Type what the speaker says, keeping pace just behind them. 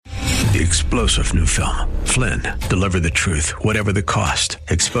The explosive new film, Flynn, deliver the truth, whatever the cost,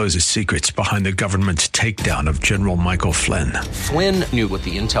 exposes secrets behind the government's takedown of General Michael Flynn. Flynn knew what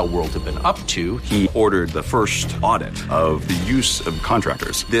the intel world had been up to. He ordered the first audit of the use of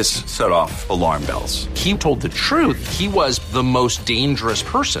contractors. This set off alarm bells. He told the truth. He was the most dangerous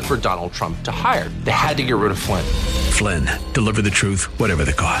person for Donald Trump to hire. They had to get rid of Flynn. Flynn, deliver the truth, whatever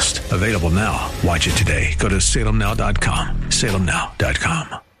the cost. Available now. Watch it today. Go to salemnow.com.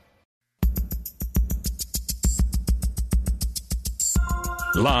 salemnow.com.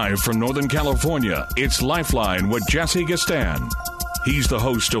 Live from Northern California, it's Lifeline with Jesse Gastan. He's the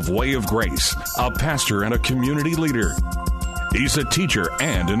host of Way of Grace, a pastor and a community leader. He's a teacher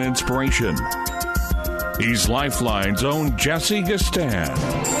and an inspiration. He's Lifeline's own Jesse Gastan.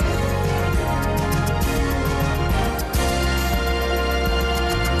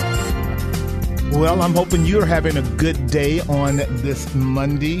 Well, I'm hoping you're having a good day on this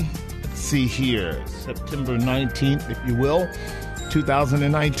Monday. Let's see here, September 19th, if you will.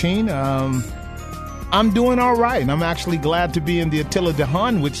 2019. I'm doing all right. And I'm actually glad to be in the Attila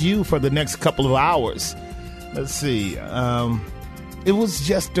DeHaan with you for the next couple of hours. Let's see. It was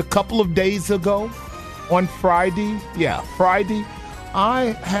just a couple of days ago on Friday. Yeah, Friday.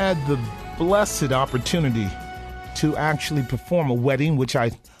 I had the blessed opportunity to actually perform a wedding, which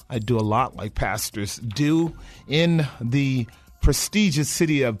I do a lot, like pastors do, in the prestigious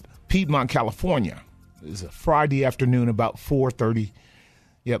city of Piedmont, California. It was a Friday afternoon about 4:30.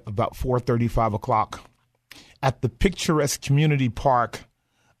 Yep, about 4:30, 5 o'clock at the picturesque community park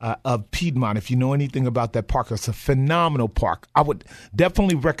of Piedmont. If you know anything about that park, it's a phenomenal park. I would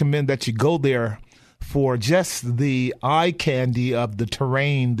definitely recommend that you go there for just the eye candy of the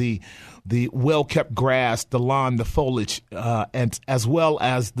terrain, the well-kept grass, the lawn, the foliage, and as well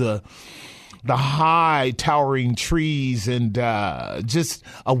as the high towering trees and just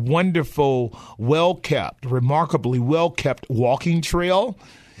a wonderful, remarkably well-kept walking trail.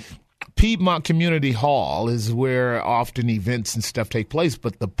 Piedmont Community Hall is where often events and stuff take place,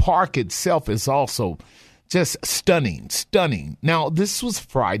 but the park itself is also just stunning. Now, this was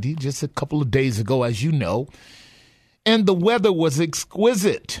Friday, just a couple of days ago, as you know, and the weather was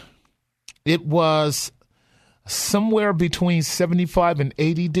exquisite. It was somewhere between 75 and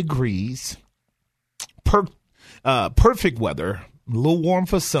 80 degrees. Perfect weather, a little warm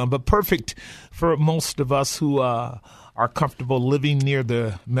for some, but perfect for most of us who are comfortable living near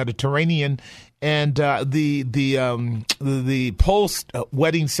the Mediterranean. And the post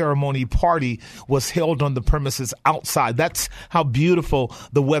wedding ceremony party was held on the premises outside. That's how beautiful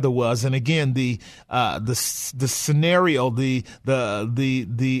the weather was. And again, the scenario,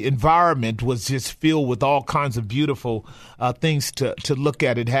 the environment was just filled with all kinds of beautiful things to look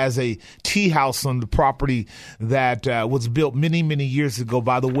at. It has a tea house on the property that was built many, many years ago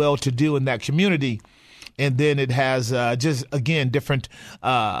by the well-to-do in that community. And then it has just, again, different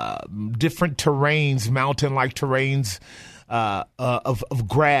terrains, mountain-like terrains of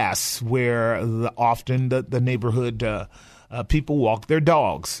grass where often the neighborhood people walk their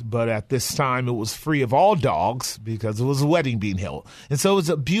dogs. But at this time, it was free of all dogs because it was a wedding being held. And so it was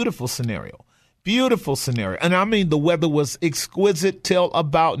a beautiful scenario. Beautiful scenario. And I mean, the weather was exquisite till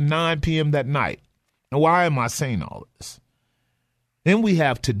about 9 p.m. that night. Now, why am I saying all this? Then we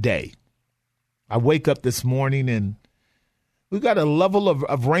have today. I wake up this morning and we got a level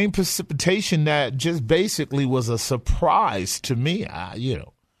of rain precipitation that just basically was a surprise to me. I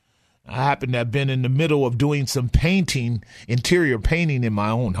happen to have been in the middle of doing some painting, interior painting in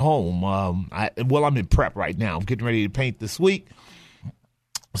my own home. I'm in prep right now. I'm getting ready to paint this week.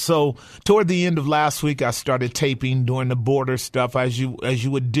 So toward the end of last week, I started taping, doing the border stuff as you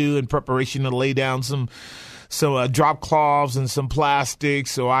would do in preparation to lay down some drop cloths and some plastic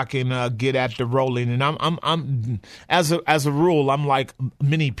so I can get at the rolling. And I'm as a rule, I'm like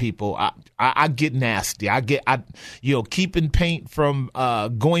many people. I get nasty. Keeping paint from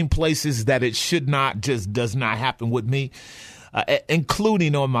going places that it should not just does not happen with me.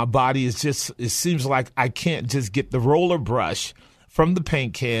 Including on my body, it seems like I can't just get the roller brush from the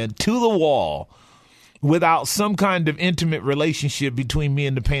paint can to the wall without some kind of intimate relationship between me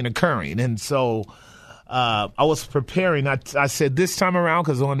and the paint occurring. And so I was preparing. I said this time around,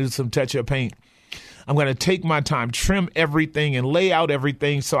 because I want to do some touch-up paint, I'm going to take my time, trim everything, and lay out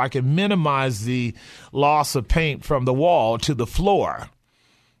everything so I can minimize the loss of paint from the wall to the floor.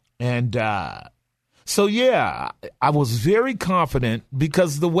 And so, yeah, I was very confident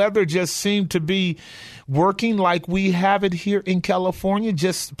because the weather just seemed to be working like we have it here in California,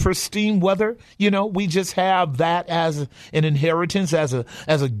 just pristine weather. We just have that as an inheritance, as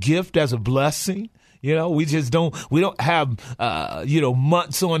a gift, as a blessing. We don't have,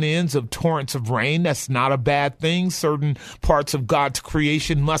 months on ends of torrents of rain. That's not a bad thing. Certain parts of God's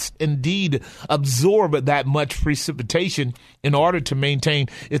creation must indeed absorb that much precipitation in order to maintain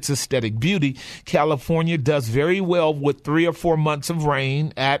its aesthetic beauty. California does very well with 3 or 4 months of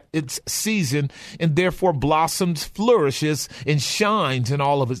rain at its season, and therefore blossoms, flourishes, and shines in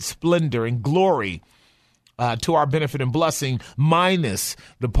all of its splendor and glory to our benefit and blessing, minus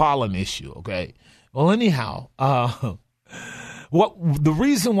the pollen issue, okay? Well, anyhow, the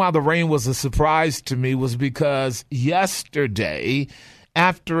reason why the rain was a surprise to me was because yesterday,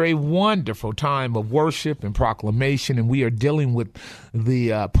 after a wonderful time of worship and proclamation, and we are dealing with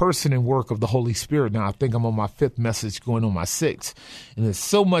the person and work of the Holy Spirit. Now, I think I'm on my 5th message, going on my 6th. And there's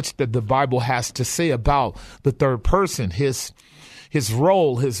so much that the Bible has to say about the third person, his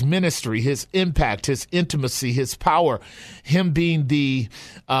role, his ministry, his impact, his intimacy, his power, him being the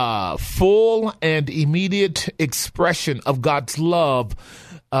full and immediate expression of God's love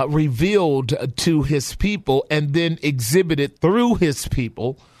revealed to his people and then exhibited through his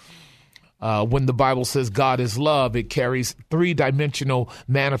people. When the Bible says God is love, it carries 3-dimensional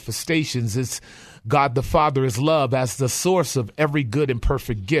manifestations. It's God the Father is love as the source of every good and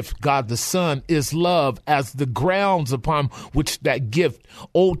perfect gift. God the Son is love as the grounds upon which that gift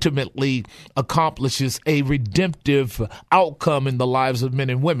ultimately accomplishes a redemptive outcome in the lives of men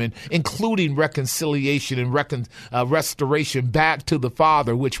and women, including reconciliation and restoration back to the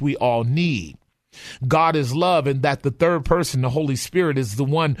Father, which we all need. God is love, and that the third person, the Holy Spirit, is the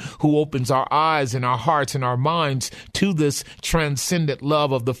one who opens our eyes and our hearts and our minds to this transcendent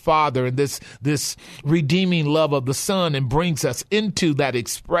love of the Father and this redeeming love of the Son, and brings us into that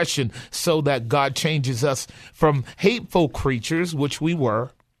expression so that God changes us from hateful creatures, which we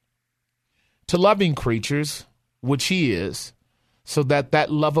were, to loving creatures, which he is, so that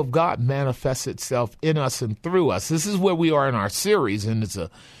love of God manifests itself in us and through us. This is where we are in our series, and it's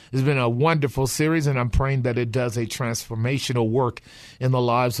been a wonderful series, and I'm praying that it does a transformational work in the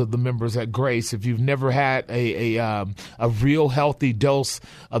lives of the members at Grace. If you've never had a real healthy dose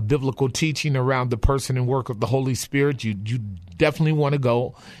of biblical teaching around the person and work of the Holy Spirit, you definitely want to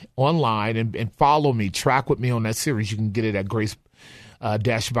go online and follow me, track with me on that series. You can get it at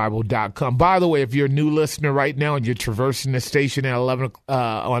grace-bible.com. By the way, if you're a new listener right now and you're traversing the station at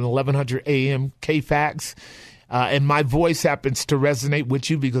 1100 AM KFAX, and my voice happens to resonate with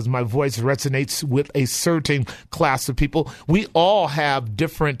you because my voice resonates with a certain class of people. We all have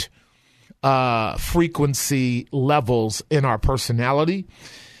different frequency levels in our personality,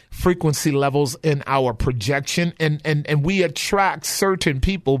 frequency levels in our projection, and we attract certain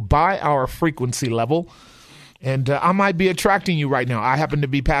people by our frequency level. And I might be attracting you right now. I happen to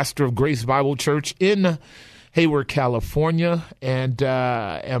be pastor of Grace Bible Church in Hayward, California, and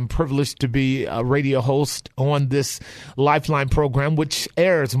am privileged to be a radio host on this Lifeline program, which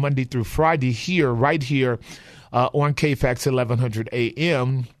airs Monday through Friday right here on KFAX 1100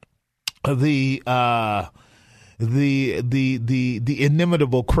 AM. The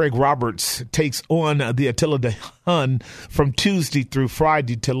inimitable Craig Roberts takes on the Attila the Hun from Tuesday through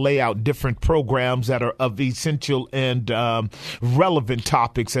Friday to lay out different programs that are of essential and relevant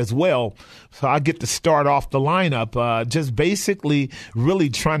topics as well. So I get to start off the lineup just basically really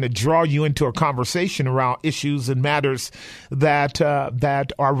trying to draw you into a conversation around issues and matters that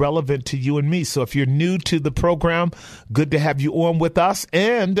are relevant to you and me. So if you're new to the program, good to have you on with us.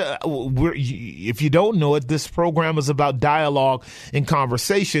 And if you don't know it, this program is about dialogue and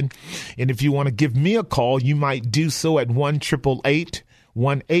conversation. And if you want to give me a call, you might do so at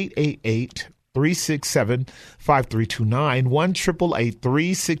 1-888-1888. 367-5329,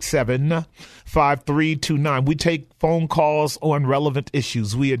 1-888-367-5329. We take phone calls on relevant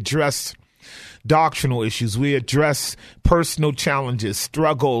issues. We address doctrinal issues. We address personal challenges,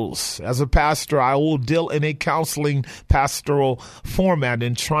 struggles. As a pastor, I will deal in a counseling pastoral format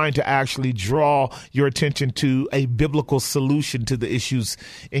in trying to actually draw your attention to a biblical solution to the issues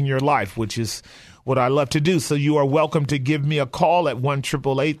in your life, which is what I love to do. So you are welcome to give me a call at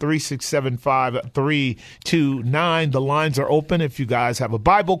 1-888-367-5329. The lines are open if you guys have a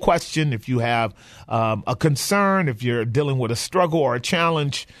Bible question, if you have a concern, if you're dealing with a struggle or a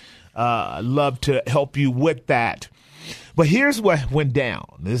challenge. I'd love to help you with that. But here's what went down.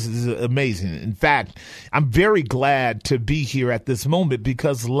 This is amazing. In fact, I'm very glad to be here at this moment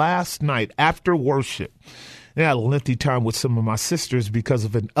because last night after worship, I had a lengthy time with some of my sisters because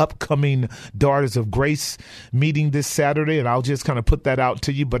of an upcoming Daughters of Grace meeting this Saturday, and I'll just kind of put that out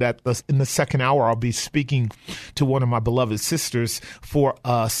to you. But in the second hour, I'll be speaking to one of my beloved sisters for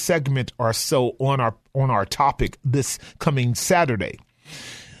a segment or so on our topic this coming Saturday.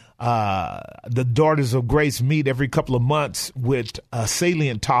 the Daughters of Grace meet every couple of months with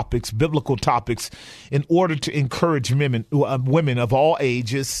salient topics, biblical topics, in order to encourage women of all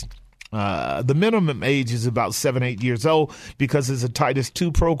ages. The minimum age is about 7-8 years old because it's a Titus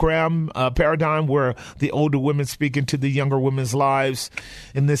II program paradigm where the older women speak into the younger women's lives.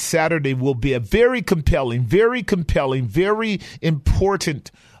 And this Saturday will be a very compelling, very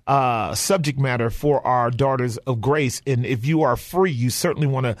important subject matter for our Daughters of Grace. And if you are free, you certainly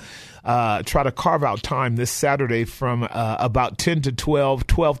want to try to carve out time this Saturday from about 10 to 12,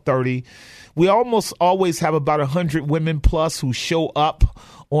 12:30. We almost always have about 100 women plus who show up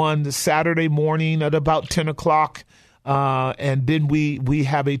on the Saturday morning at about 10 o'clock. And then we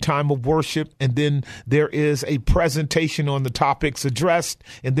have a time of worship, and then there is a presentation on the topics addressed,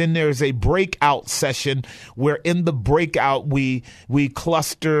 and then there's a breakout session where in the breakout we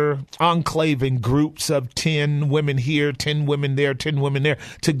cluster enclave in groups of 10 women here, 10 women there, 10 women there,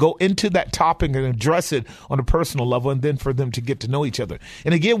 to go into that topic and address it on a personal level, and then for them to get to know each other.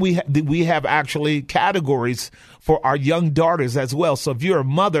 And again, we have actually categories for our young daughters as well. So if you're a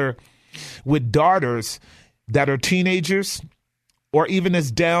mother with daughters that are teenagers or even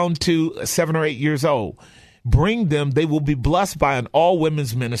as down to 7 or 8 years old, bring them. They will be blessed by an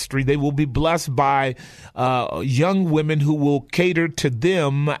all-women's ministry. They will be blessed by young women who will cater to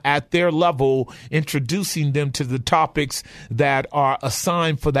them at their level, introducing them to the topics that are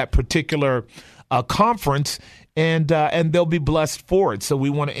assigned for that particular conference. And they'll be blessed for it. So we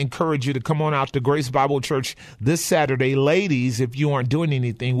want to encourage you to come on out to Grace Bible Church this Saturday. Ladies, if you aren't doing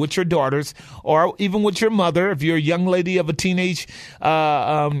anything with your daughters or even with your mother, if you're a young lady of a teenage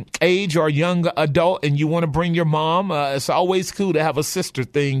age or young adult and you want to bring your mom, it's always cool to have a sister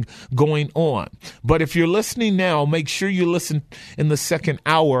thing going on. But if you're listening now, make sure you listen in the second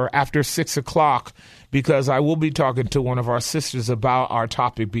hour after 6 o'clock, because I will be talking to one of our sisters about our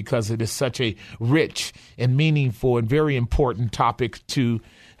topic, because it is such a rich and meaningful and very important topic to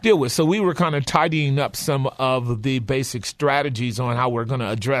deal with. So we were kind of tidying up some of the basic strategies on how we're going to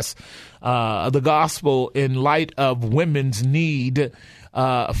address the gospel in light of women's need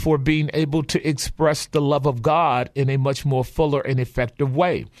for being able to express the love of God in a much more fuller and effective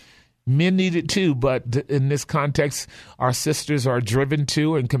way. Men need it too, but in this context, our sisters are driven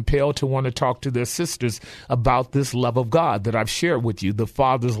to and compelled to want to talk to their sisters about this love of God that I've shared with you. The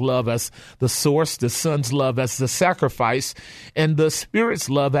Father's love as the source, the Son's love as the sacrifice, and the Spirit's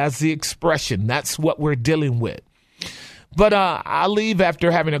love as the expression. That's what we're dealing with. But I leave after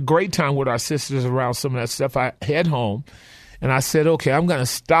having a great time with our sisters around some of that stuff. I head home, and I said, okay, I'm going to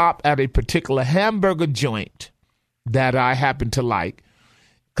stop at a particular hamburger joint that I happen to like,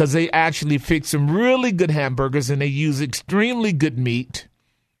 because they actually fix some really good hamburgers and they use extremely good meat.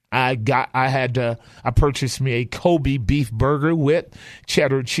 I purchased me a Kobe beef burger with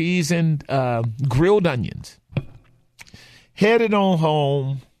cheddar cheese and grilled onions. Headed on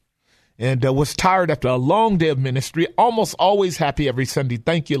home and was tired after a long day of ministry. Almost always happy every Sunday.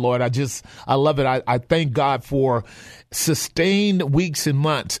 Thank you, Lord. I love it. I thank God for sustained weeks and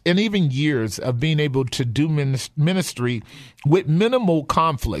months and even years of being able to do ministry with minimal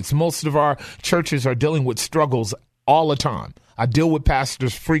conflicts. Most of our churches are dealing with struggles all the time. I deal with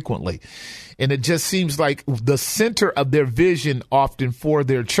pastors frequently, and it just seems like the center of their vision often for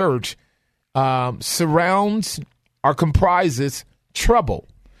their church surrounds or comprises trouble.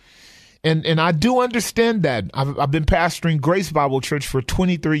 And I do understand that. I've been pastoring Grace Bible Church for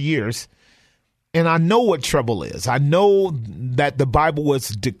 23 years, and I know what trouble is. I know that the Bible was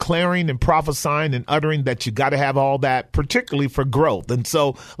declaring and prophesying and uttering that you got to have all that, particularly for growth. And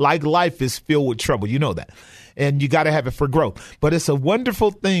so, like, life is filled with trouble. You know that. And you got to have it for growth. But it's a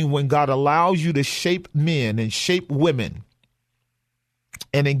wonderful thing when God allows you to shape men and shape women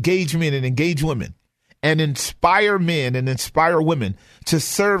and engage men and engage women and inspire men and inspire women to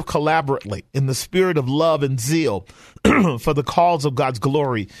serve collaboratively in the spirit of love and zeal for the cause of God's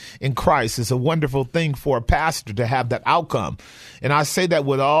glory in Christ. Is a wonderful thing for a pastor to have that outcome. And I say that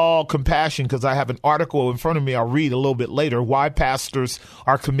with all compassion because I have an article in front of me I'll read a little bit later, why pastors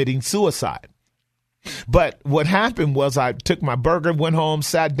are committing suicide. But what happened was I took my burger, went home,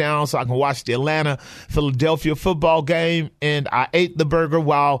 sat down so I can watch the Atlanta-Philadelphia football game, and I ate the burger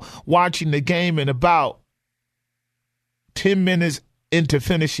while watching the game. And about 10 minutes into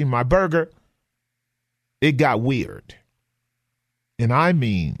finishing my burger, it got weird. And I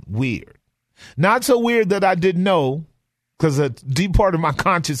mean weird. Not so weird that I didn't know, because a deep part of my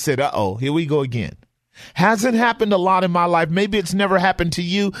conscience said, uh-oh, here we go again. Hasn't happened a lot in my life. Maybe it's never happened to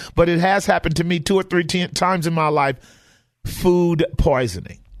you, but it has happened to me 2 or 3 times in my life. Food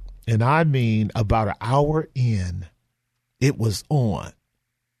poisoning. And I mean about an hour in, it was on.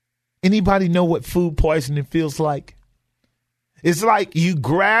 Anybody know what food poisoning feels like? It's like you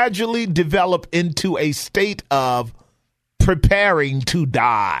gradually develop into a state of preparing to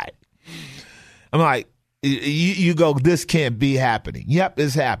die. I'm like, you go, this can't be happening. Yep,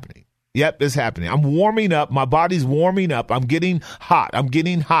 it's happening. Yep, it's happening. I'm warming up. My body's warming up. I'm getting hot. I'm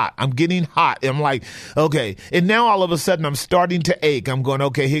getting hot. I'm getting hot. And I'm like, okay. And now all of a sudden I'm starting to ache. I'm going,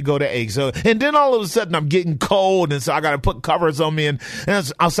 okay, here go the ache. So, and then all of a sudden I'm getting cold. And so I got to put covers on me. And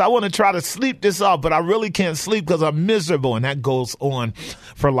so I want to try to sleep this off, but I really can't sleep because I'm miserable. And that goes on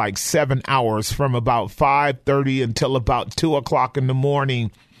for like 7 hours from about 5:30 until about 2 o'clock in the morning.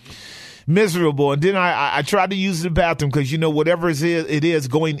 Miserable. And then I tried to use the bathroom because, whatever it is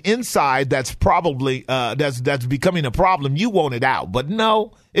going inside, that's probably that's becoming a problem. You want it out, but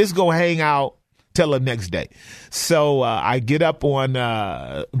no, it's going to hang out till the next day. So I get up on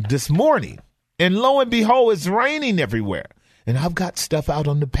this morning, and lo and behold, it's raining everywhere, and I've got stuff out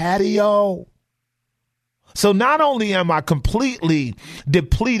on the patio. So not only am I completely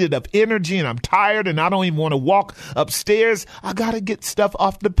depleted of energy and I'm tired and I don't even want to walk upstairs, I got to get stuff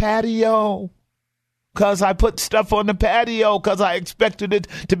off the patio because I put stuff on the patio because I expected it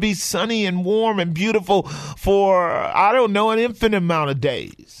to be sunny and warm and beautiful for, I don't know, an infinite amount of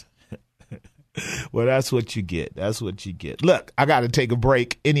days. Well, that's what you get. That's what you get. Look, I got to take a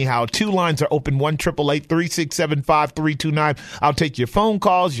break. Anyhow, 2 lines are open, 1-888-367-5329. I'll take your phone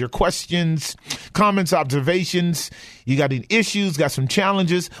calls, your questions, comments, observations. You got any issues, got some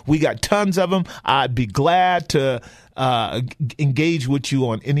challenges. We got tons of them. I'd be glad to engage with you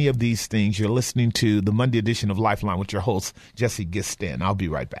on any of these things. You're listening to the Monday edition of Lifeline with your host, Jesse Gistan. I'll be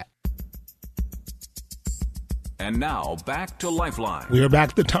right back. And now, back to Lifeline. We are back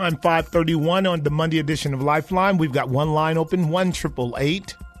at the time, 5:31 on the Monday edition of Lifeline. We've got one line open,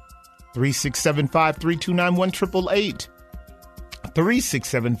 1-888-367-5329,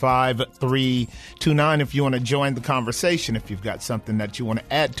 1-367-5329. If you want to join the conversation, if you've got something that you want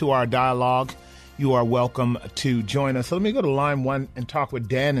to add to our dialogue, you are welcome to join us. So let me go to line 1 and talk with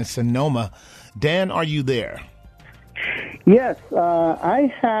Dan in Sonoma. Dan, are you there? Yes,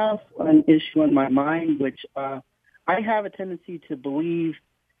 I have an issue in my mind, which I have a tendency to believe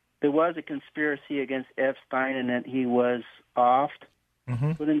there was a conspiracy against Epstein and that he was offed.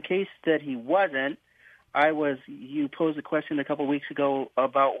 Mm-hmm. But in case that he wasn't, you posed a question a couple of weeks ago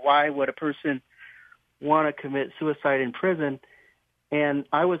about why would a person want to commit suicide in prison. And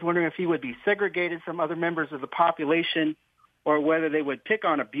I was wondering if he would be segregated from other members of the population or whether they would pick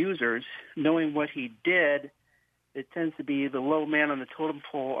on abusers, knowing what he did. It tends to be the low man on the totem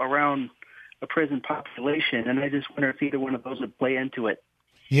pole around a prison population, and I just wonder if either one of those would play into it.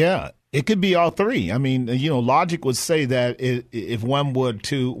 Yeah, it could be all three. I mean, logic would say that if one were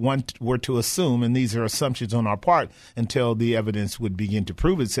to assume, and these are assumptions on our part until the evidence would begin to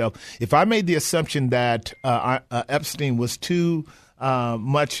prove itself. If I made the assumption that Epstein was too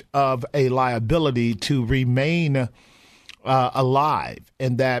much of a liability to remain alive,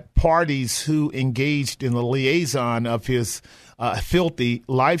 and that parties who engaged in the liaison of his filthy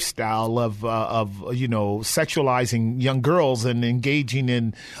lifestyle of sexualizing young girls and engaging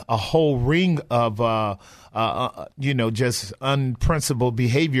in a whole ring of just unprincipled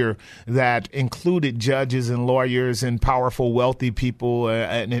behavior that included judges and lawyers and powerful, wealthy people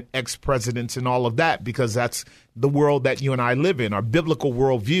and ex-presidents and all of that, because that's the world that you and I live in. Our biblical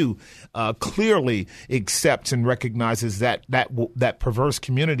worldview clearly accepts and recognizes that perverse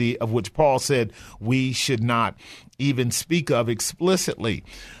community of which Paul said we should not even speak of explicitly.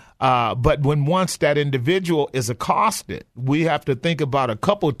 But once that individual is accosted, we have to think about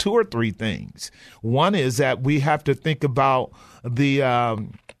two or three things. One is that we have to think about the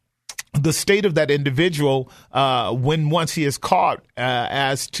state of that individual once he is caught,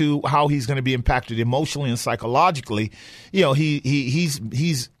 as to how he's going to be impacted emotionally and psychologically.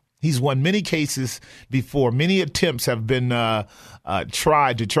 He's won many cases before. Many attempts have been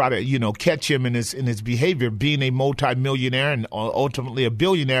tried to catch him in his behavior. Being a multimillionaire and ultimately a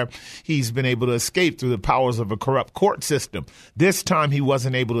billionaire, he's been able to escape through the powers of a corrupt court system. This time he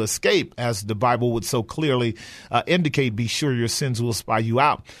wasn't able to escape, as the Bible would so clearly indicate. Be sure your sins will spy you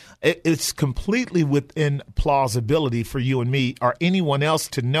out. It's completely within plausibility for you and me or anyone else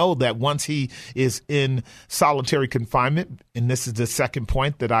to know that once he is in solitary confinement, and this is the second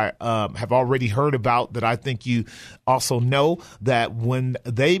point that I have already heard about, that I think you also know, that when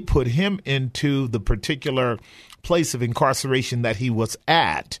they put him into the particular place of incarceration that he was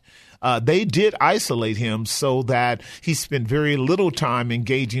at, they did isolate him so that he spent very little time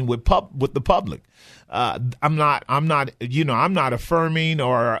engaging with the public. I'm not affirming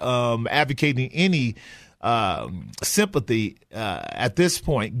or advocating any sympathy at this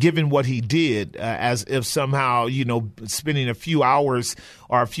point, given what he did, as if somehow, spending a few hours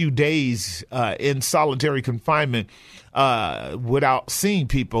or a few days in solitary confinement without seeing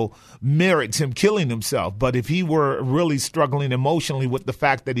people merits him killing himself. But if he were really struggling emotionally with the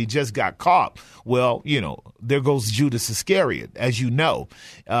fact that he just got caught, well, there goes Judas Iscariot. As you know,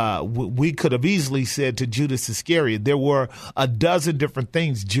 we could have easily said to Judas Iscariot, there were a dozen different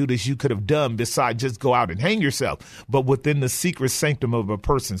things, Judas, you could have done besides just go out and hang yourself. But within the secret sanctum of a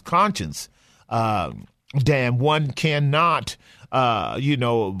person's conscience, Dan, one cannot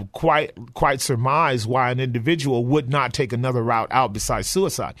quite surmise why an individual would not take another route out besides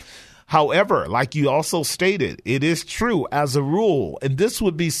suicide. However, like you also stated, it is true as a rule, and this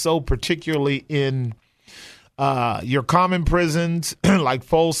would be so particularly in your common prisons like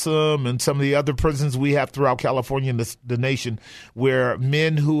Folsom and some of the other prisons we have throughout California and the nation, where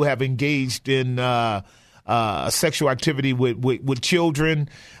men who have engaged in sexual activity with children,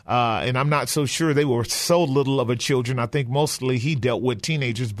 and I'm not so sure they were so little of a children. I think mostly he dealt with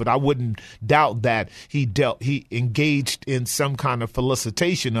teenagers, but I wouldn't doubt that he engaged in some kind of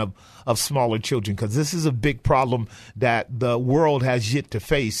felicitation of smaller children, because this is a big problem that the world has yet to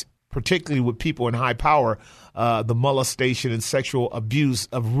face, particularly with people in high power, the molestation and sexual abuse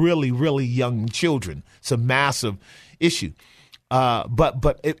of really, really young children. It's a massive issue.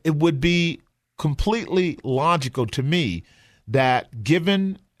 But it would be completely logical to me that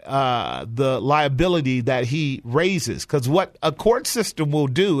given the liability that he raises, because what a court system will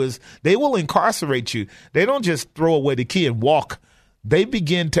do is they will incarcerate you. They don't just throw away the key and walk. They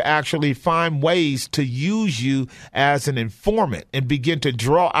begin to actually find ways to use you as an informant and begin to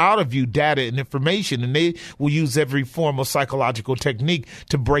draw out of you data and information. And they will use every form of psychological technique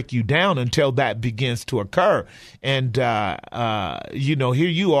to break you down until that begins to occur. And, here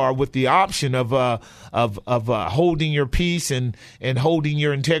you are with the option of holding your peace and holding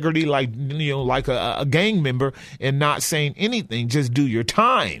your integrity like a gang member and not saying anything, just do your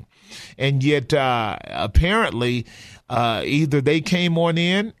time. And yet, apparently, either they came on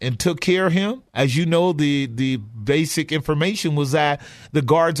in and took care of him. As you know, the basic information was that the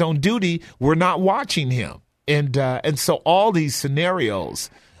guards on duty were not watching him. And so all these scenarios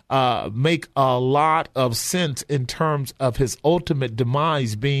make a lot of sense in terms of his ultimate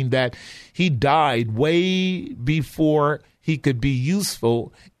demise being that he died way before he could be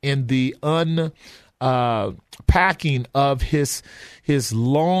useful in the unpacking of his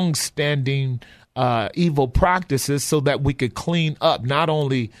long-standing evil practices, so that we could clean up not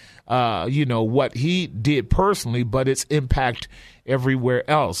only what he did personally, but its impact everywhere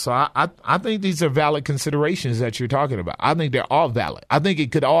else. So I think these are valid considerations that you're talking about. I think they're all valid. I think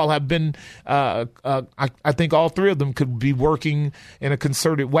it could all have been I think all three of them could be working in a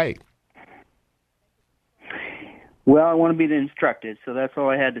concerted way. Well, I want to be instructed, so that's all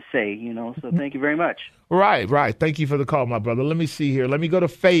I had to say, so thank you very much. Right. Thank you for the call, my brother. Let me see here. Let me go to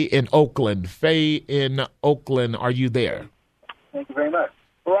Faye in Oakland. Faye in Oakland, are you there? Thank you very much.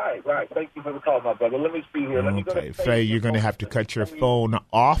 Right. Thank you for the call, my brother. Let me see here. Let me go to Faye, you're going to have to cut your phone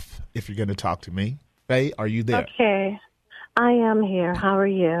off if you're going to talk to me. Faye, are you there? Okay. I am here. How are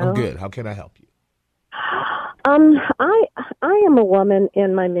you? I'm good. How can I help you? I am a woman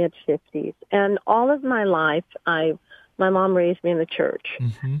in my mid-50s, and all of my life, my mom raised me in the church,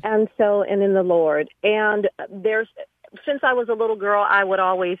 and in the Lord. And since I was a little girl, I would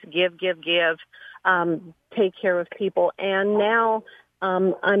always give, take care of people. And now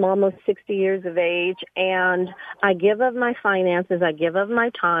I'm almost 60 years of age, and I give of my finances, I give of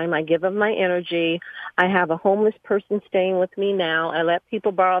my time, I give of my energy. I have a homeless person staying with me now. I let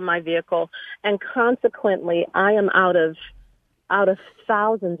people borrow my vehicle, and consequently, I am out of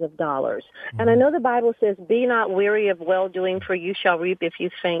thousands of dollars. And I know the Bible says, be not weary of well-doing, for you shall reap if you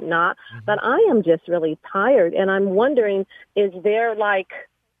faint not. But I am just really tired, and I'm wondering, is there like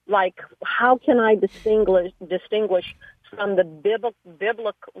how can I distinguish from the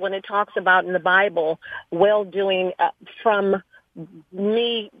biblical when it talks about in the Bible well-doing from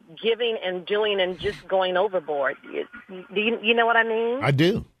me giving and doing and just going overboard? Do you know what I mean? I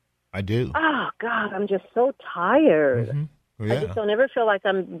do. Oh, God, I'm just so tired. Yeah. I just don't ever feel like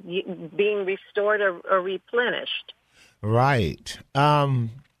I'm being restored or replenished. Right.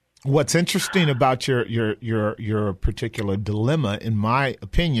 What's interesting about your particular dilemma, in my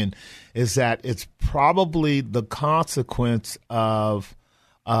opinion, is that it's probably the consequence of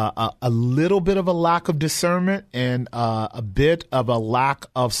a little bit of a lack of discernment and a bit of a lack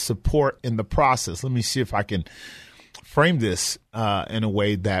of support in the process. Let me see if I can frame this in a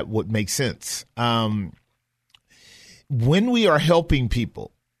way that would make sense. When we are helping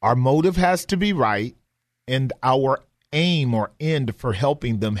people, our motive has to be right. and our aim or end for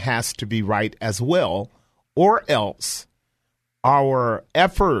helping them has to be right as well, or else our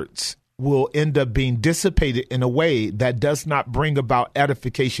efforts will end up being dissipated in a way that does not bring about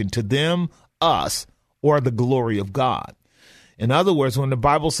edification to them, us, or the glory of God. In other words, when the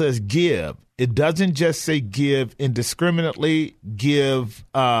Bible says give, it doesn't just say give indiscriminately, give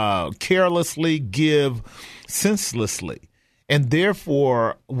carelessly, give senselessly. And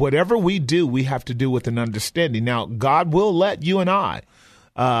therefore, whatever we do, we have to do with an understanding. Now, God will let you and I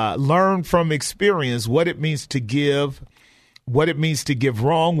learn from experience what it means to give, what it means to give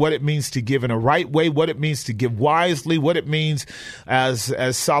wrong, what it means to give in a right way, what it means to give wisely, what it means, as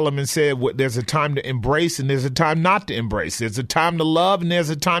Solomon said, there's a time to embrace and there's a time not to embrace. There's a time to love and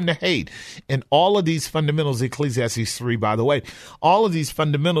there's a time to hate. And all of these fundamentals, Ecclesiastes 3, by the way, all of these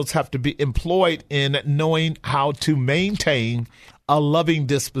fundamentals have to be employed in knowing how to maintain a loving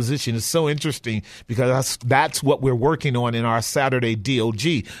disposition. Is so interesting because that's what we're working on in our Saturday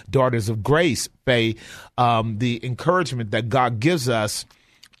DOG, Daughters of Grace, Faye, the encouragement that God gives us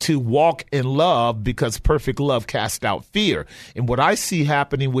to walk in love because perfect love casts out fear. And what I see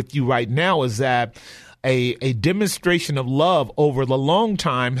happening with you right now is that a demonstration of love over the long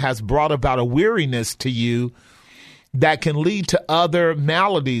time has brought about a weariness to you that can lead to other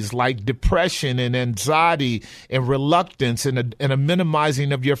maladies like depression and anxiety and reluctance and a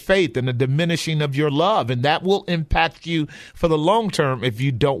minimizing of your faith and a diminishing of your love. And that will impact you for the long term if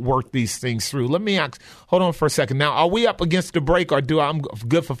you don't work these things through. Let me ask, hold on for a second. Now, are we up against the break or I'm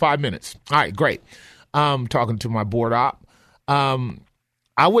good for 5 minutes? All right, great. I'm talking to my board op.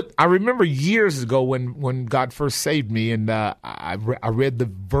 I remember years ago when God first saved me, and I read the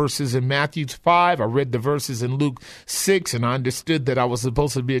verses in Matthew 5, I read the verses in Luke 6, and I understood that I was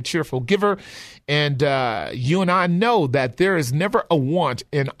supposed to be a cheerful giver. And you and I know that there is never a want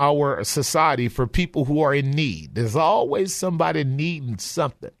in our society for people who are in need. There's always somebody needing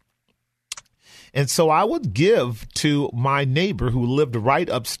something. And so I would give to my neighbor who lived right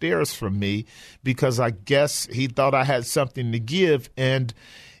upstairs from me because I guess he thought I had something to give. And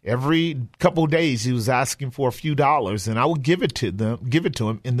every couple of days he was asking for a few dollars, and I would give it to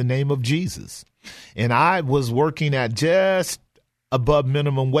him in the name of Jesus. And I was working at just above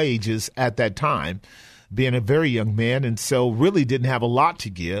minimum wages at that time, being a very young man, and so really didn't have a lot to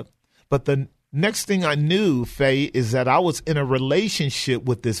give. But the next thing I knew, Faye, is that I was in a relationship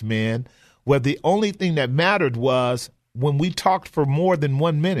with this man where the only thing that mattered was when we talked for more than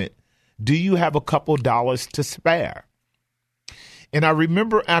 1 minute, do you have a couple dollars to spare? And I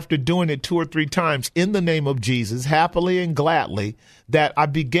remember after doing it 2 or 3 times in the name of Jesus, happily and gladly, that I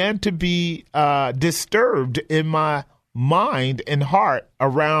began to be disturbed in my mind and heart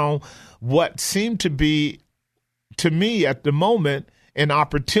around what seemed to be, to me at the moment, an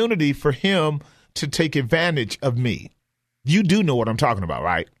opportunity for him to take advantage of me. You do know what I'm talking about,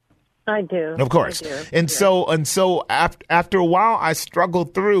 right? I do. Of course. And so after a while, I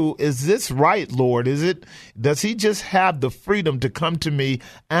struggled through, is this right, Lord? Does he just have the freedom to come to me,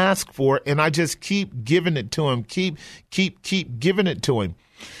 ask for it, and I just keep giving it to him, keep giving it to him?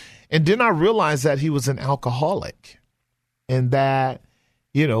 And then I realized that he was an alcoholic and that,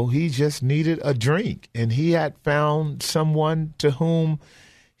 he just needed a drink, and he had found someone to whom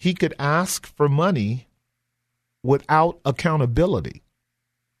he could ask for money without accountability.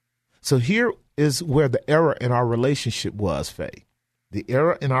 So here is where the error in our relationship was, Faye. The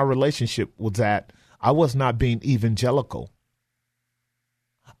error in our relationship was that I was not being evangelical.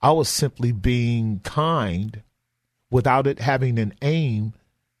 I was simply being kind without it having an aim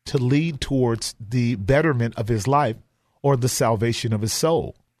to lead towards the betterment of his life or the salvation of his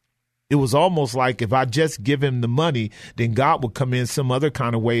soul. It was almost like if I just give him the money, then God would come in some other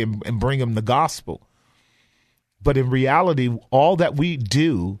kind of way and bring him the gospel. But in reality, all that we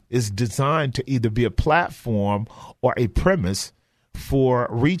do is designed to either be a platform or a premise for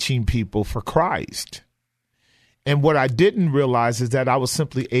reaching people for Christ. And what I didn't realize is that I was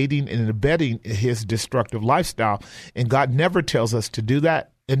simply aiding and abetting his destructive lifestyle. And God never tells us to do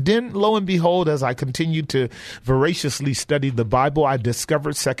that. And then, lo and behold, as I continued to voraciously study the Bible, I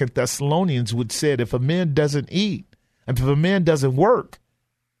discovered 2 Thessalonians, which said, if a man doesn't eat, and if a man doesn't work,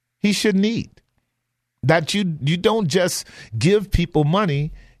 he shouldn't eat. That you don't just give people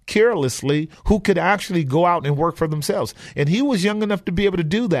money carelessly who could actually go out and work for themselves. And he was young enough to be able to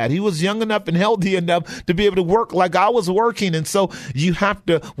do that. He was young enough and healthy enough to be able to work like I was working. And so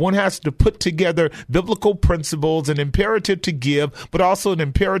one has to put together biblical principles, an imperative to give, but also an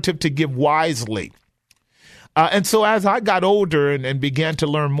imperative to give wisely. And so as I got older and began to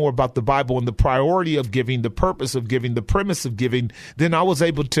learn more about the Bible and the priority of giving, the purpose of giving, the premise of giving, then I was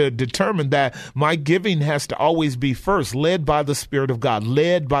able to determine that my giving has to always be first led by the Spirit of God,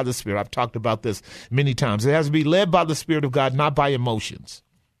 led by the Spirit. I've talked about this many times. It has to be led by the Spirit of God, not by emotions.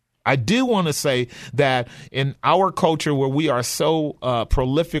 I do want to say that in our culture where we are so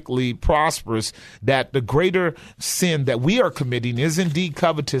prolifically prosperous, that the greater sin that we are committing is indeed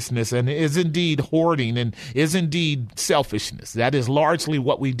covetousness and is indeed hoarding and is indeed selfishness. That is largely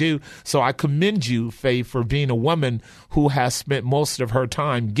what we do. So I commend you, Faye, for being a woman who has spent most of her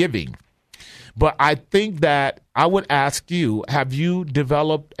time giving. But I think that I would ask you, have you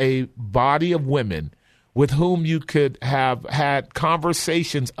developed a body of women with whom you could have had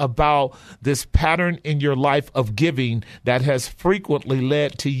conversations about this pattern in your life of giving that has frequently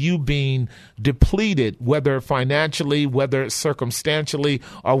led to you being depleted, whether financially, whether circumstantially,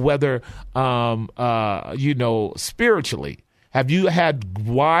 or whether, spiritually? Have you had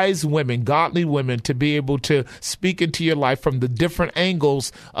wise women, godly women, to be able to speak into your life from the different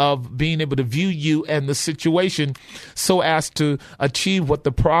angles of being able to view you and the situation so as to achieve what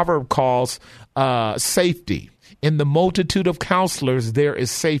the proverb calls safety? In the multitude of counselors, there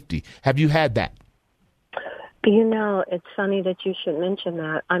is safety. Have you had that? It's funny that you should mention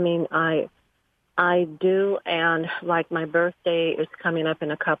that. I mean, I do, and like my birthday is coming up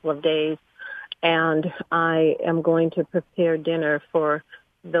in a couple of days, and I am going to prepare dinner for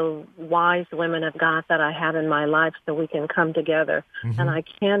the wise women of God that I have in my life so we can come together and I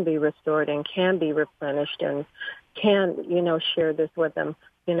can be restored and can be replenished and can, share this with them.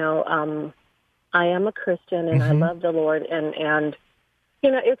 I am a Christian and I love the Lord and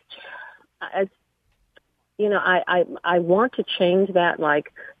I want to change that.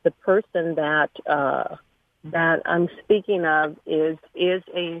 Like the person that I'm speaking of is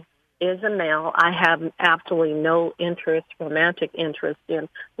a male. I have absolutely no romantic interest in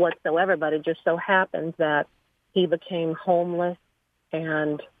whatsoever, but it just so happens that he became homeless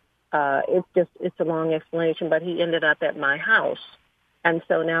and it's a long explanation, but he ended up at my house. And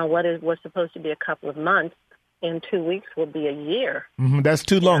so now what was supposed to be a couple of months, in 2 weeks will be a year. That's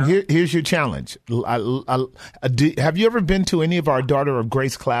too long. Here's your challenge. Have you ever been to any of our Daughter of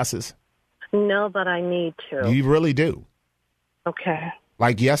Grace classes? No, but I need to. You really do. Okay.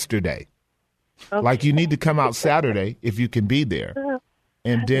 Like yesterday. Okay. Like you need to come out Saturday if you can be there.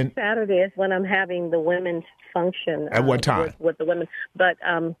 And then Saturday is when I'm having the women's function. At what time? With the women. But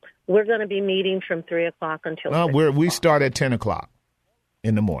we're going to be meeting from 3 o'clock until 6 o'clock. We start at 10 o'clock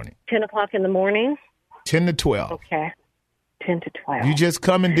in the morning. 10 o'clock in the morning? 10 to 12. Okay. 10 to 12. You just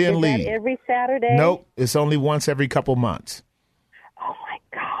come and then leave. Is that every Saturday? Nope. It's only once every couple months. Oh, my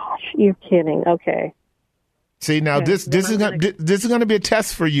gosh. You're kidding. Okay. See, now this is going to be a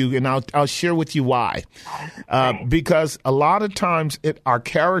test for you, and I'll share with you why. Because a lot of times our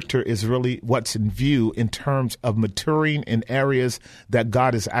character is really what's in view in terms of maturing in areas that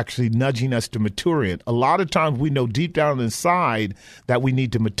God is actually nudging us to mature in. A lot of times we know deep down inside that we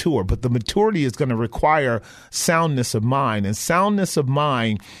need to mature, but the maturity is going to require soundness of mind, and soundness of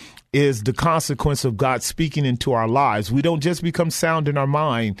mind is the consequence of God speaking into our lives. We don't just become sound in our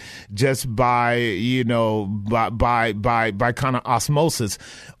mind just by kind of osmosis.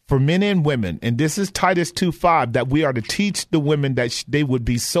 For men and women, and this is Titus 2:5, that we are to teach the women that they would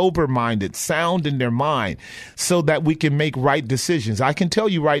be sober-minded, sound in their mind, so that we can make right decisions. I can tell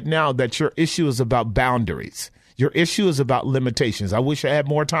you right now that your issue is about boundaries. Your issue is about limitations. I wish I had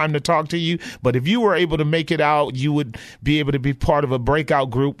more time to talk to you, but if you were able to make it out, you would be able to be part of a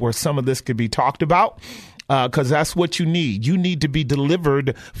breakout group where some of this could be talked about, because that's what you need. You need to be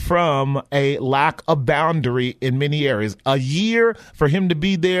delivered from a lack of boundary in many areas. A year for him to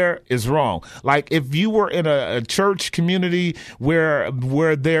be there is wrong. Like if you were in a church community where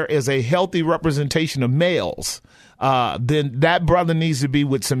there is a healthy representation of males, then that brother needs to be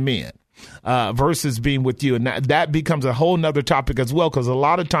with some men. Versus being with you. And that becomes a whole nother topic as well, because a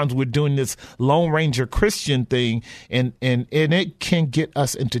lot of times we're doing this Lone Ranger Christian thing and it can get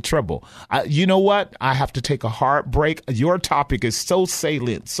us into trouble. You know what? I have to take a hard break. Your topic is so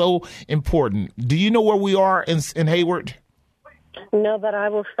salient, so important. Do you know where we are in Hayward? No, but I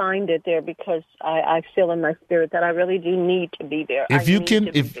will find it there because I feel in my spirit that I really do need to be there. If you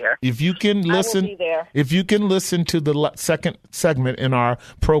can listen to the second segment in our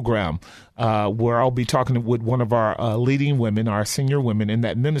program, where I'll be talking with one of our leading women, our senior women in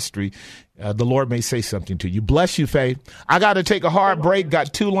that ministry, the Lord may say something to you. Bless you, Faye. I got to take a hard break.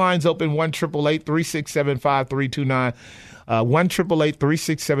 Got two lines open: 1-888-367-5329.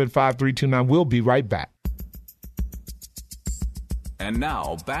 1-888-367-5329. We'll be right back. And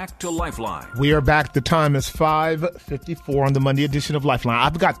now, back to Lifeline. We are back. The time is 5:54 on the Monday edition of Lifeline.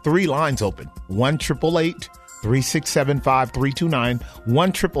 I've got 3 lines open. 1-888-367-5329.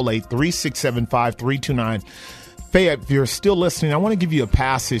 1-888-367-5329. Faye, if you're still listening, I want to give you a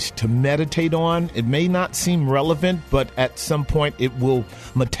passage to meditate on. It may not seem relevant, but at some point it will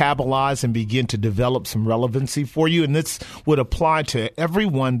metabolize and begin to develop some relevancy for you. And this would apply to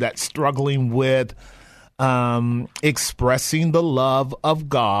everyone that's struggling with expressing the love of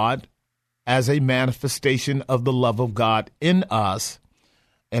God as a manifestation of the love of God in us,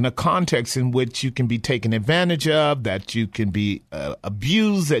 in a context in which you can be taken advantage of, that you can be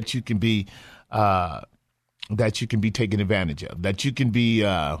abused, that you can be taken advantage of, that you can be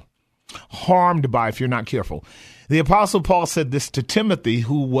harmed by if you're not careful. The Apostle Paul said this to Timothy,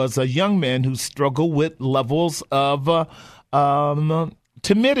 who was a young man who struggled with levels of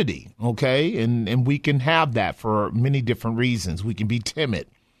timidity, okay? And we can have that for many different reasons. We can be timid.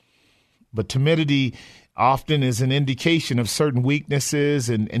 But timidity often is an indication of certain weaknesses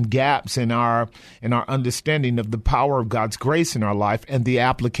and gaps in our understanding of the power of God's grace in our life and the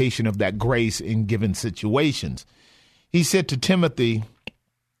application of that grace in given situations. He said to Timothy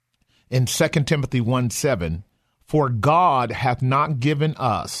in 2 Timothy 1:7, "For God hath not given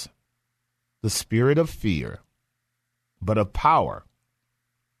us the spirit of fear, but of power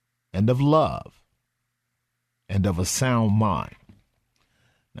and of love and of a sound mind."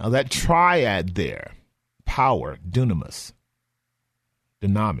 Now that triad there, power, dunamis,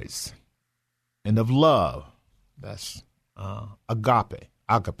 and of love, that's agape,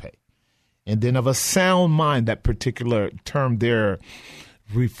 and then of a sound mind, that particular term there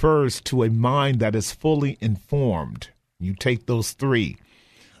refers to a mind that is fully informed. You take those 3,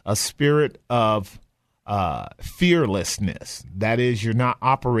 a spirit of fearlessness. That is, you're not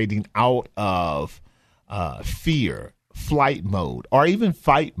operating out of fear, flight mode, or even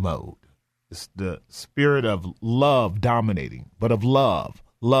fight mode. It's the spirit of love dominating, but of love.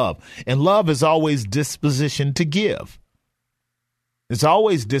 And love is always disposition to give. It's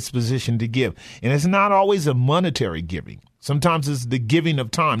always disposition to give. And it's not always a monetary giving. Sometimes it's the giving of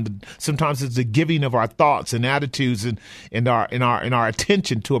time. Sometimes it's the giving of our thoughts and attitudes and our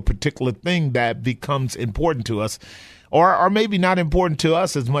attention to a particular thing that becomes important to us, or maybe not important to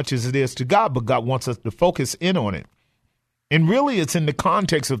us as much as it is to God, but God wants us to focus in on it. And really, it's in the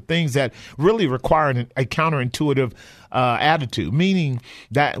context of things that really require a counterintuitive attitude, meaning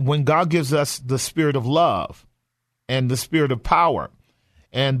that when God gives us the spirit of love and the spirit of power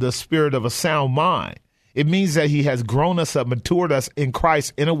and the spirit of a sound mind, it means that he has grown us up, matured us in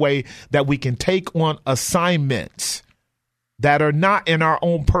Christ in a way that we can take on assignments that are not in our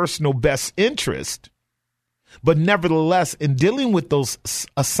own personal best interest. But nevertheless, in dealing with those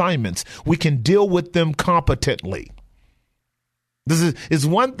assignments, we can deal with them competently. This is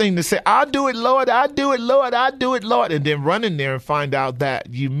one thing to say, "I'll do it, Lord, I'll do it, Lord, I'll do it, Lord," and then run in there and find out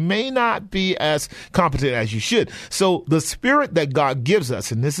that you may not be as competent as you should. So the spirit that God gives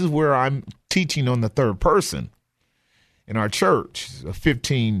us, and this is where I'm teaching on the third person in our church, a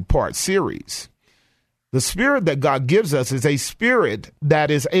 15-part series. The spirit that God gives us is a spirit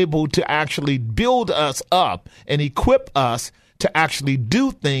that is able to actually build us up and equip us to actually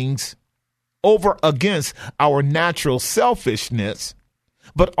do things over against our natural selfishness,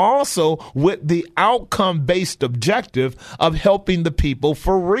 but also with the outcome-based objective of helping the people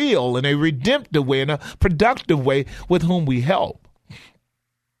for real in a redemptive way, in a productive way with whom we help.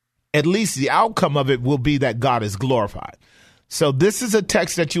 At least the outcome of it will be that God is glorified. So this is a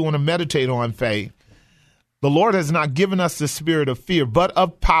text that you want to meditate on, Faye. The Lord has not given us the spirit of fear, but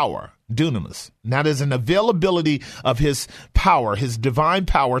of power, dunamis. And that is an availability of his power, his divine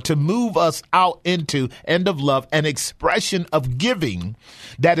power, to move us out into, and of love, an expression of giving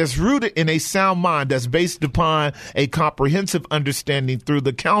that is rooted in a sound mind, that's based upon a comprehensive understanding through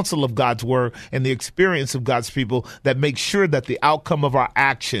the counsel of God's word and the experience of God's people, that makes sure that the outcome of our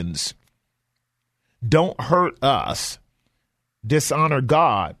actions don't hurt us, dishonor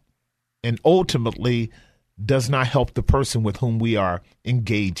God, and ultimately does not help the person with whom we are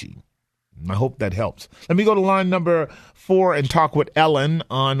engaging. I hope that helps. Let me go to line number 4 and talk with Ellen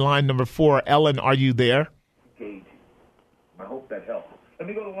on line number 4. Ellen, are you there? I hope that helps. Let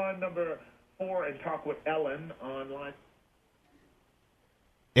me go to line number 4 and talk with Ellen on line.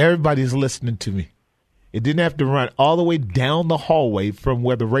 Everybody's listening to me. It didn't have to run all the way down the hallway from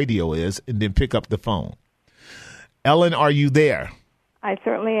where the radio is and then pick up the phone. Ellen, are you there? I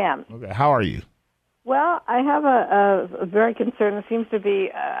certainly am. Okay, how are you? Well, I have a very concerned. There seems to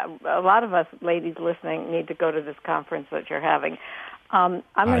be a lot of us ladies listening need to go to this conference that you're having. I'm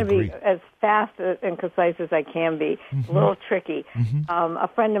going to be as fast and concise as I can be. A little tricky. A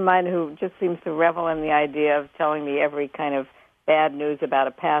friend of mine who just seems to revel in the idea of telling me every kind of bad news about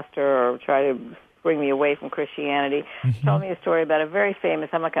a pastor or try to bring me away from Christianity told me a story about a very famous,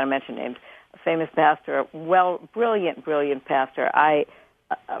 I'm not going to mention names, a famous pastor, brilliant pastor. I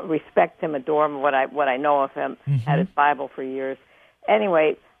respect him, adore him, what I know of him, had his Bible for years.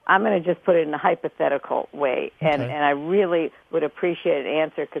 Anyway, I'm going to just put it in a hypothetical way, and I really would appreciate an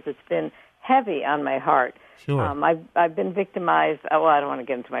answer because it's been heavy on my heart. Sure. I've been victimized. Well, I don't want to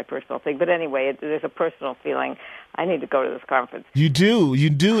get into my personal thing, but anyway, there's a personal feeling. I need to go to this conference. You do,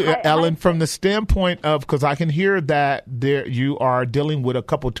 Ellen, from the standpoint of, because I can hear that there you are dealing with a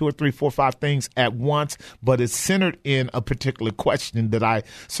couple, 2 or 3, 4, 5 things at once, but it's centered in a particular question that I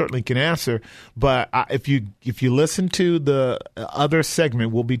certainly can answer. But if you listen to the other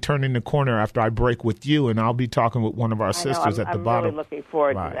segment, we'll be turning the corner after I break with you, and I'll be talking with one of our sisters at the bottom. I'm really looking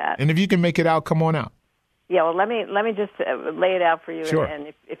forward to that. And if you can make it out, come on out. Yeah, well, let me just lay it out for you, sure.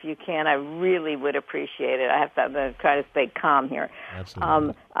 and if you can, I really would appreciate it. I'm going to try to stay calm here.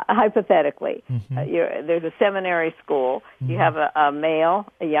 Absolutely. Hypothetically, there's a seminary school. You have a male,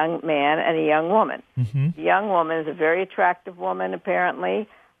 a young man, and a young woman. The young woman is a very attractive woman, apparently.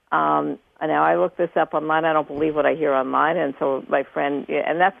 And now I looked this up online. I don't believe what I hear online, and so my friend,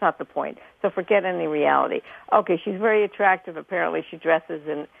 and that's not the point. So forget any reality. Okay, she's very attractive. Apparently, she dresses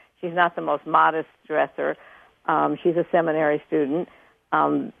in. She's not the most modest dresser. She's a seminary student,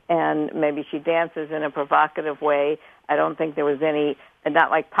 and maybe she dances in a provocative way. I don't think there was any,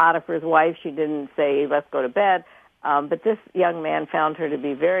 not like Potiphar's wife. She didn't say, let's go to bed. But this young man found her to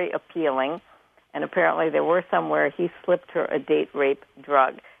be very appealing, and apparently there were somewhere he slipped her a date rape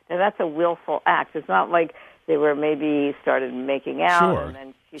drug. Now, that's a willful act. It's not like they were maybe started making out, and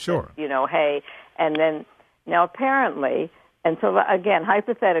then she said, hey. And then, now apparently... And so, again,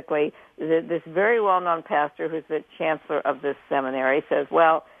 hypothetically, this very well-known pastor who's the chancellor of this seminary says,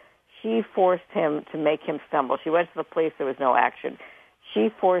 well, she forced him to make him stumble. She went to the police. There was no action.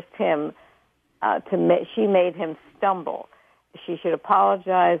 She forced him she made him stumble. She should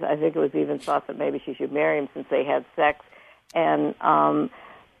apologize. I think it was even thought that maybe she should marry him since they had sex. And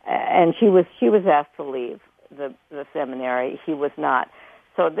she was asked to leave the seminary. He was not.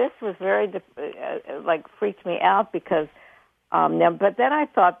 So this was very, freaked me out because... but then I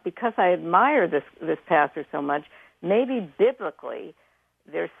thought, because I admire this pastor so much, maybe biblically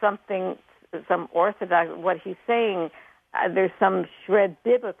there's some orthodox, what he's saying, there's some shred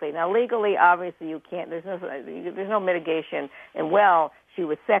biblically. Now, legally, obviously, you can't, there's no mitigation, and she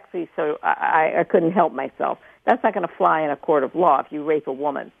was sexy, so I couldn't help myself. That's not going to fly in a court of law if you rape a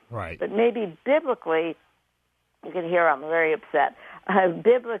woman. Right. But maybe biblically, you can hear I'm very upset,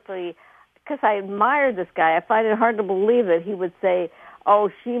 biblically, because I admire this guy, I find it hard to believe that he would say,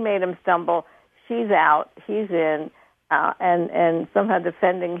 oh, she made him stumble, she's out, he's in, and somehow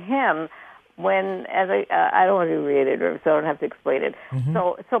defending him when, as I don't want to read it, so I don't have to explain it.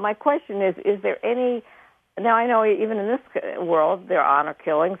 So my question is there any, now I know even in this world there are honor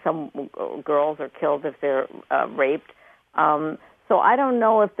killings, some girls are killed if they're raped, so I don't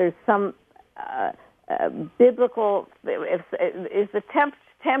know if there's some biblical, is the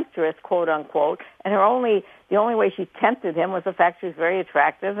temptress, quote unquote, and the only way she tempted him was the fact she was very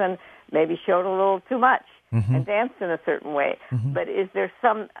attractive and maybe showed a little too much and danced in a certain way. But is there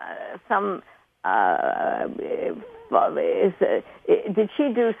did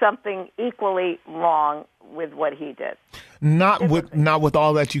she do something equally wrong with what he did? Not with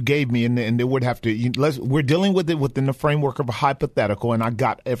all that you gave me, and they would have to. We're dealing with it within the framework of a hypothetical, and I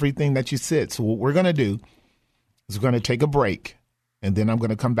got everything that you said. So what we're going to do is we're going to take a break. And then I'm going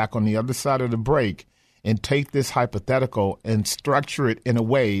to come back on the other side of the break and take this hypothetical and structure it in a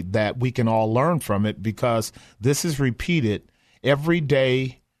way that we can all learn from it, because this is repeated every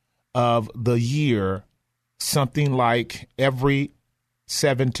day of the year, something like every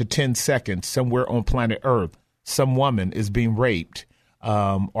 7 to 10 seconds somewhere on planet Earth, some woman is being raped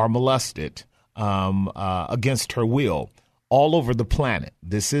or molested against her will. All over the planet.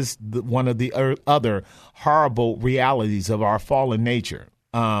 This is one of the other horrible realities of our fallen nature.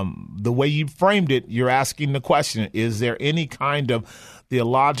 The way you framed it, you're asking the question, is there any kind of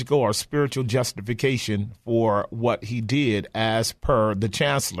theological or spiritual justification for what he did as per the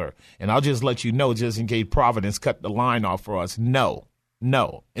chancellor? And I'll just let you know, just in case Providence cut the line off for us, no.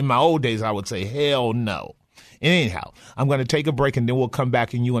 In my old days, I would say, hell no. Anyhow, I'm going to take a break, and then we'll come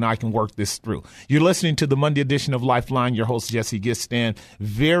back and you and I can work this through. You're listening to the Monday edition of Lifeline. Your host, Jesse Gistan.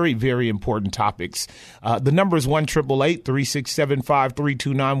 Very, very important topics. The number is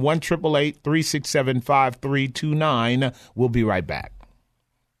 1-888-367-5329, 1-888-367-5329. We'll be right back.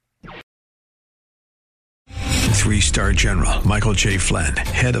 3-star general Michael J. Flynn,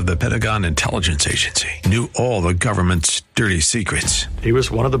 head of the Pentagon Intelligence Agency, knew all the government's dirty secrets. He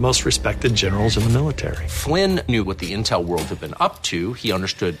was one of the most respected generals in the military. Flynn knew what the intel world had been up to. He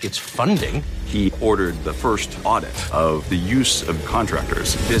understood its funding. He ordered the first audit of the use of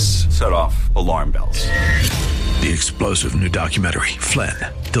contractors. This set off alarm bells. The explosive new documentary, Flynn,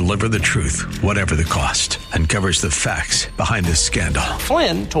 Deliver the Truth, Whatever the Cost, uncovers the facts behind this scandal.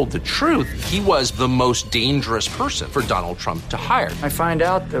 Flynn told the truth. He was the most dangerous person for Donald Trump to hire. I find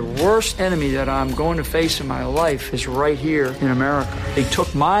out the worst enemy that I'm going to face in my life is right here in America. They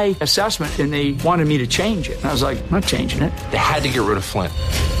took my assessment and they wanted me to change it. And I was like, I'm not changing it. They had to get rid of Flynn.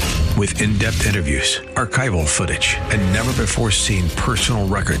 With in-depth interviews, archival footage, and never-before-seen personal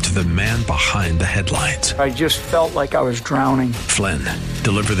records of the man behind the headlines. I just felt like I was drowning. Flynn,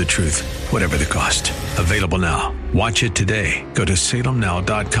 Deliver the Truth, Whatever the Cost. Available now. Watch it today. Go to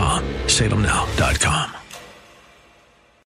salemnow.com. salemnow.com.